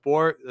love the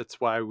sport. That's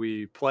why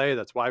we play.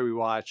 That's why we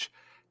watch.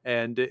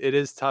 And it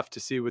is tough to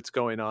see what's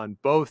going on,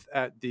 both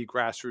at the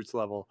grassroots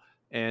level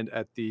and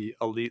at the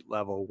elite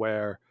level,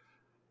 where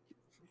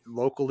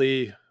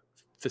locally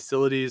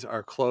facilities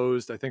are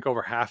closed. I think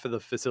over half of the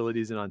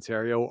facilities in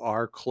Ontario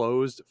are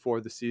closed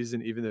for the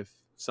season, even if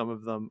some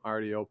of them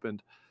already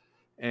opened.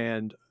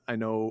 And I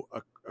know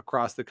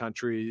across the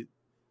country,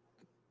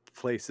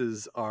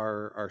 places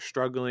are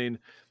struggling.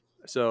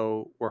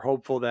 So we're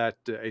hopeful that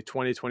a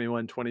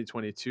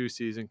 2021-2022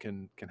 season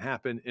can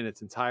happen in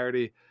its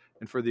entirety.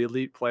 And for the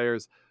elite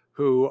players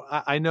who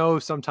I know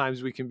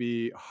sometimes we can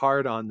be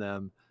hard on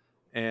them,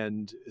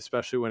 and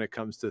especially when it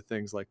comes to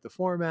things like the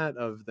format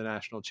of the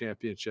national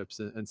championships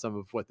and some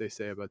of what they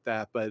say about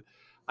that. But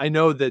I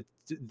know that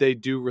they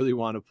do really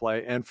want to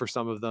play. And for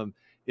some of them,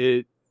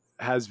 it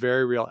has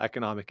very real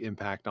economic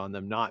impact on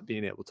them not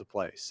being able to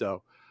play.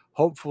 So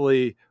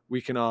hopefully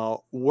we can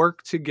all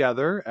work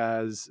together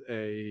as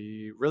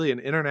an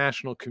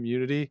international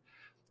community,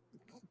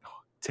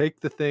 take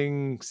the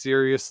thing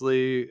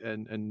seriously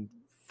and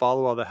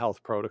follow all the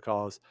health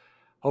protocols.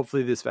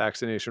 Hopefully this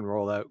vaccination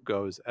rollout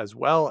goes as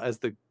well as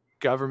the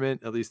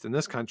government, at least in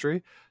this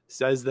country,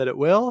 says that it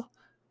will,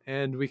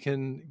 and we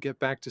can get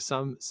back to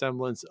some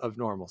semblance of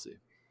normalcy.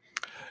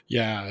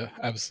 Yeah,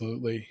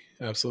 absolutely.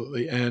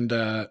 Absolutely. And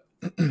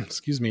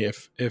excuse me,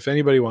 if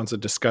anybody wants a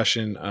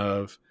discussion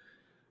of,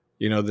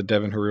 the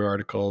Devin Haru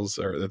articles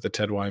or the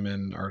Ted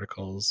Wyman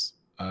articles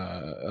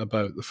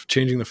about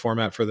changing the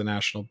format for the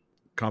national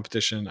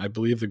competition, I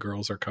believe the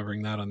girls are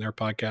covering that on their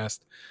podcast.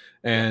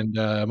 And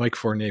Mike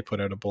Fournier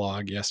put out a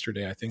blog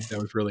yesterday. I think that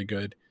was really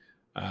good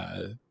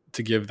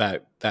to give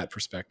that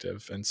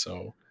perspective. And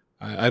so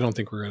I don't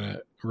think we're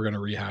gonna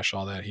rehash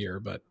all that here,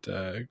 but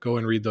go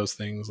and read those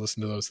things,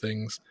 listen to those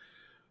things,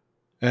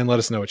 and let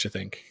us know what you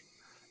think.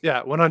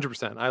 Yeah,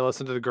 100%. I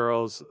listened to the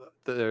girls,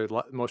 their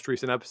most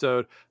recent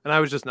episode, and I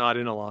was just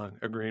nodding along,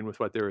 agreeing with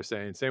what they were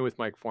saying. Same with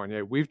Mike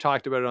Fournier. We've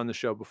talked about it on the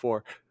show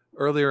before,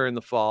 earlier in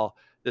the fall,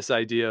 this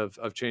idea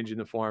of changing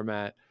the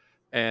format.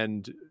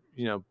 And,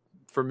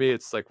 for me,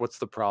 it's like, what's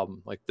the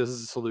problem? Like, this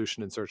is a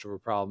solution in search of a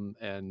problem,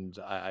 and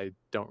I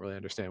don't really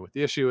understand what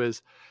the issue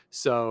is.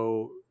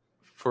 So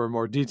for a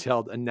more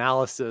detailed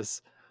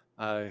analysis,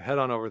 head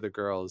on over to the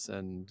girls.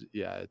 And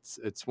yeah,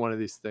 it's one of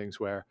these things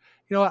where,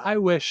 I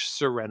wish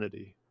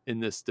serenity in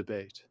this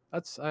debate.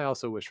 I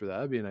also wish for that.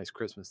 That'd be a nice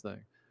Christmas thing,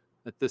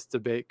 that this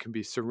debate can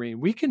be serene.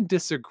 We can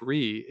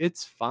disagree.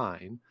 It's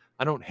fine.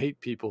 I don't hate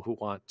people who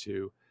want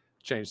to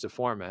change the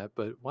format,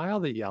 but why all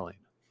the yelling?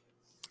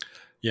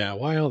 Yeah,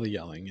 why all the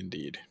yelling,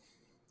 indeed.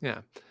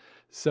 Yeah.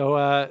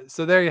 So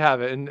there you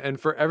have it. And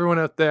for everyone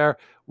out there,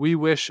 we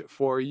wish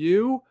for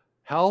you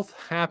health,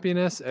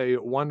 happiness, a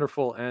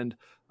wonderful end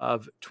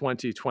of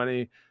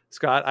 2020.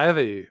 Scott, I have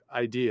a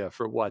idea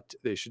for what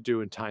they should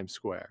do in Times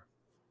Square.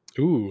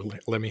 Ooh,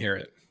 let me hear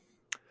it.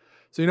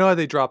 So how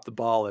they drop the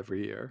ball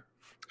every year?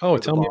 Oh,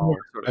 tell me more.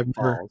 Sort of I've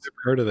never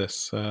heard of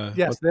this.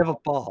 Yes, they have a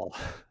ball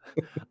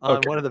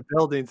on one of the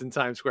buildings in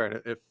Times Square,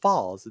 and it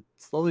falls. It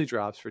slowly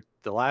drops for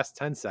the last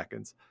 10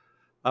 seconds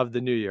of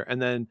the new year.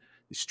 And then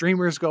the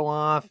streamers go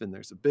off, and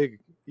there's a big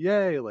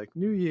yay, like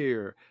New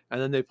Year.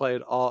 And then they play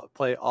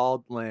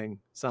Auld Lang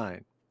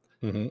Syne.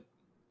 Mm-hmm.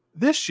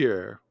 This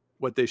year,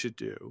 what they should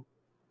do,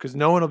 because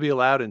no one will be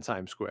allowed in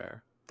Times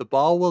Square, the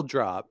ball will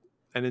drop,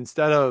 and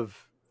instead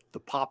of the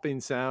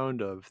popping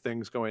sound of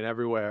things going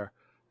everywhere,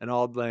 an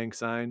Auld Lang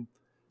Syne,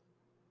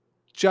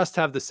 just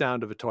have the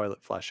sound of a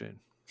toilet flushing.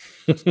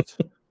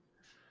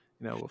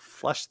 We'll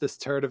flush this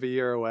turd of a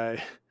year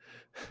away,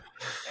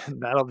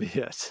 and that'll be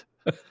it.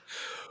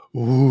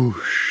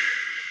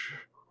 Whoosh.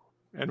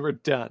 And we're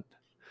done.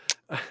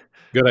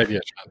 Good idea,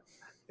 John.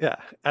 Yeah.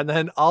 And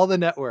then all the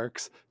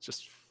networks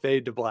just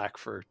fade to black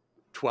for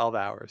 12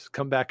 hours.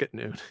 Come back at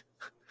noon.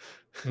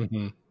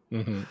 Mm-hmm.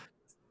 Mm-hmm.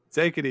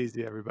 Take it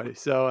easy, everybody.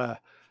 So,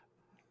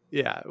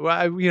 yeah,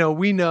 well,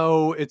 we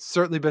know it's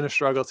certainly been a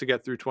struggle to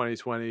get through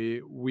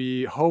 2020.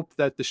 We hope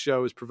that the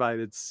show has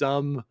provided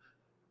some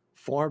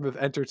form of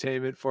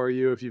entertainment for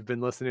you if you've been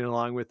listening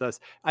along with us.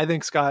 I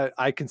think, Scott,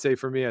 I can say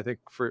for me, I think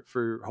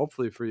for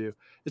hopefully for you,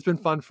 it's been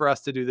fun for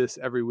us to do this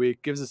every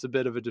week. Gives us a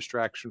bit of a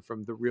distraction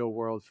from the real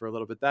world for a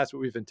little bit. That's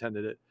what we've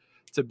intended it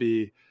to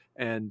be.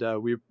 And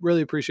we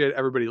really appreciate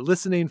everybody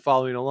listening,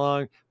 following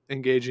along,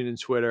 engaging in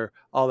Twitter,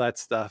 all that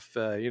stuff.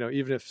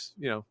 Even if,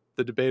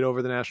 the debate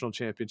over the national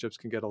championships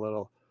can get a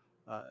little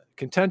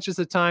contentious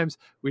at times,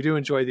 we do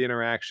enjoy the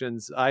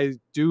interactions. I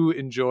do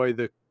enjoy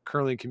the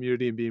curling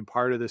community and being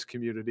part of this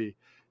community.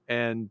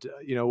 And,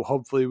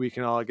 hopefully we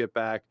can all get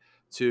back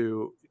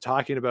to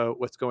talking about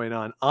what's going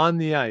on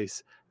the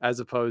ice, as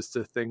opposed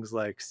to things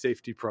like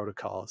safety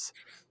protocols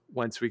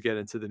once we get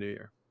into the new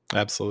year.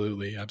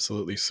 Absolutely.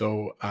 Absolutely.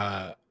 So,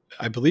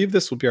 I believe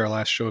this will be our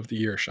last show of the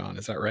year, Sean.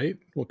 Is that right?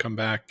 We'll come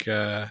back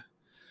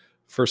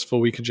first full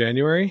week of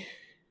January.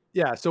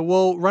 Yeah, so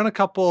we'll run a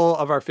couple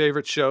of our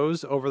favorite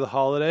shows over the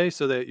holiday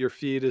so that your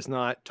feed is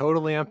not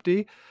totally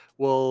empty.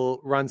 We'll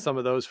run some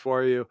of those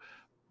for you.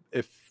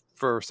 If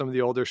for some of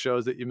the older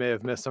shows that you may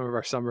have missed, some of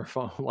our summer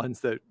fun ones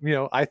that,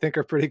 I think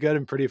are pretty good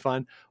and pretty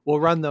fun, we'll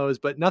run those,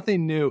 but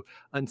nothing new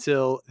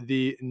until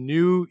the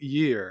new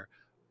year.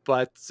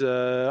 But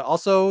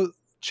also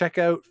check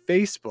out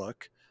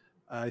Facebook.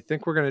 I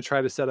think we're going to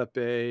try to set up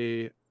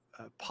a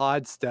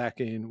pod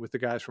stacking with the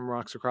guys from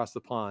Rocks Across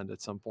the Pond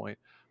at some point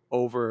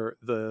over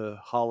the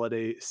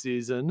holiday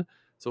season.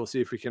 So we'll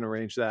see if we can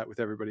arrange that with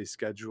everybody's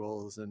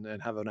schedules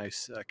and have a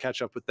nice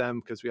catch up with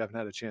them, because we haven't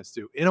had a chance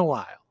to in a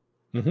while.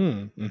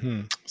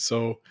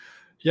 So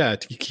yeah,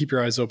 to keep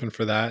your eyes open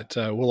for that.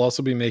 We'll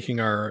also be making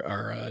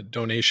our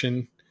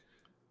donation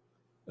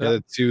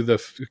to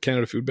the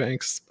Canada Food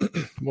Banks.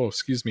 Whoa,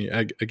 excuse me.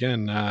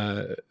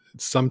 Again,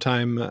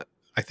 sometime,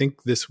 I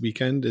think this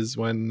weekend is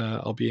when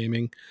I'll be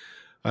aiming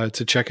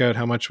to check out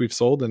how much we've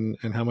sold and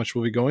how much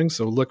we'll be going.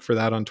 So look for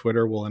that on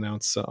Twitter. We'll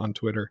announce on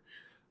Twitter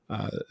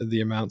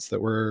the amounts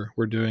that we're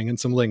doing, and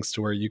some links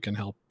to where you can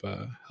help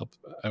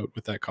out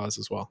with that cause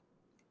as well.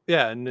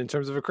 Yeah, and in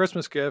terms of a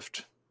Christmas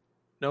gift,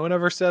 no one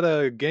ever said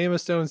a Game of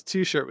Stones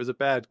t-shirt was a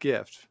bad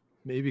gift.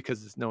 Maybe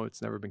because it's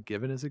never been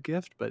given as a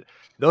gift, but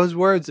those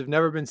words have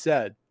never been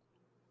said.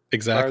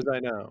 Exactly. As far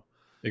as I know.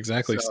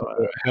 Exactly.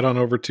 So head on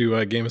over to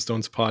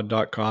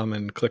GameOfStonesPod.com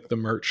and click the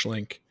merch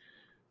link,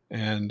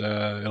 and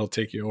it'll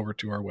take you over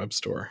to our web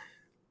store.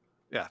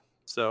 Yeah.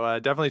 So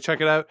definitely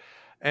check it out.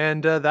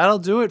 And that'll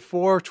do it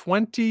for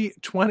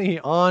 2020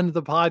 on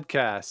the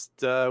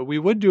podcast. We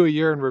would do a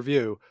year in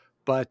review,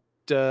 but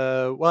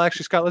well,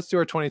 actually, Scott, let's do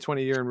our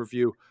 2020 year in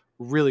review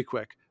really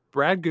quick.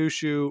 Brad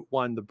Gushue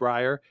won the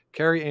Brier.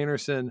 Kerry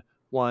Einarson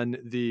won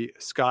the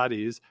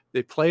Scotties.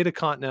 They played a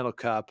Continental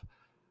Cup.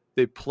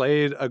 They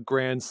played a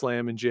Grand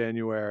Slam in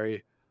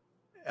January.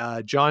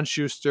 John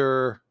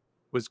Schuster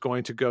was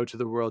going to go to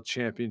the World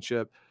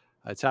Championship.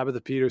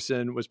 Tabitha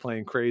Peterson was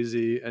playing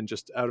crazy and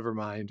just out of her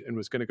mind and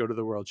was going to go to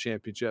the World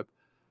Championship.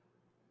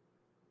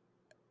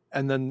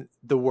 And then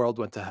the world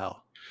went to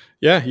hell.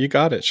 Yeah, you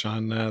got it,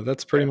 Sean.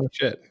 That's pretty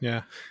much it.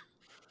 Yeah.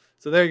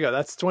 So there you go.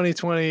 That's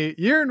 2020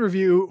 year in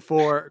review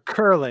for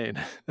curling.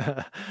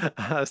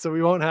 So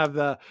we won't have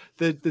the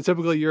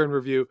typical year in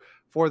review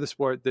for the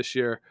sport this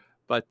year,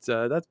 but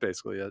that's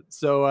basically it.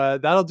 So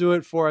that'll do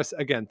it for us.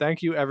 Again,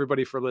 thank you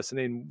everybody for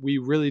listening. We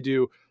really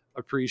do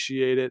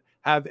appreciate it.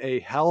 Have a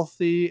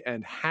healthy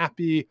and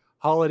happy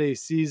holiday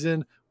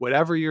season,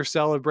 whatever you're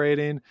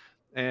celebrating.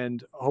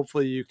 And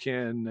hopefully you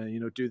can,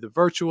 do the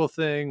virtual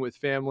thing with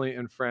family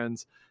and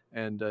friends,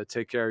 and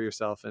take care of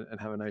yourself and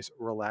have a nice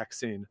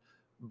relaxing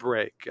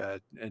break.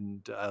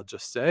 And I'll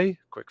just say,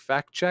 quick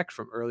fact check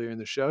from earlier in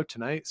the show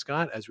tonight,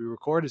 Scott, as we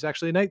record, is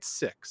actually night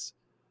 6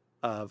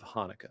 of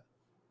Hanukkah.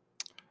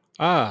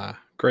 Ah,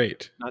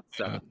 great. Not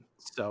 7.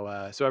 So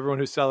everyone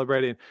who's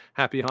celebrating,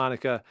 happy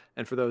Hanukkah.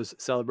 And for those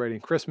celebrating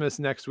Christmas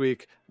next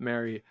week,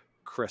 Merry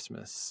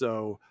Christmas.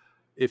 So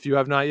if you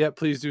have not yet,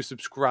 please do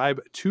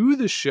subscribe to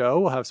the show.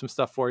 We'll have some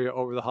stuff for you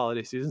over the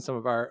holiday season, some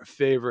of our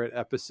favorite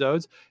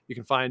episodes. You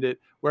can find it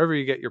wherever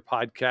you get your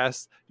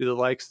podcasts. Do the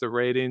likes, the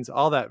ratings,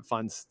 all that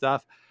fun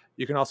stuff.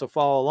 You can also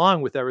follow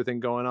along with everything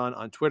going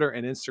on Twitter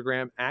and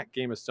Instagram at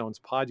Game of Stones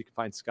Pod. You can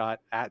find Scott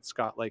at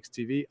Scott Likes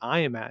TV. I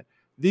am at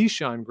The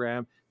Sean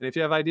Graham. And if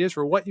you have ideas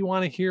for what you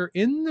want to hear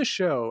in the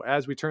show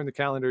as we turn the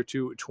calendar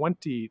to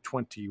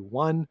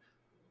 2021,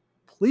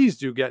 please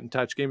do get in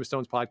touch. Game of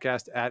Stones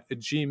Podcast at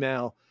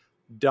gmail.com.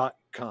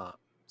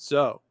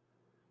 So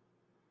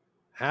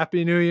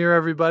happy New Year,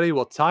 everybody.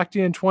 We'll talk to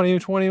you in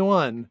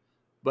 2021.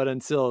 But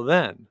until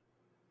then,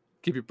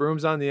 keep your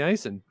brooms on the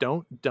ice and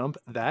don't dump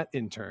that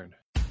intern.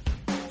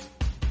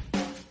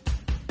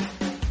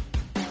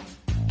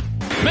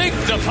 Make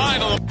the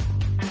final.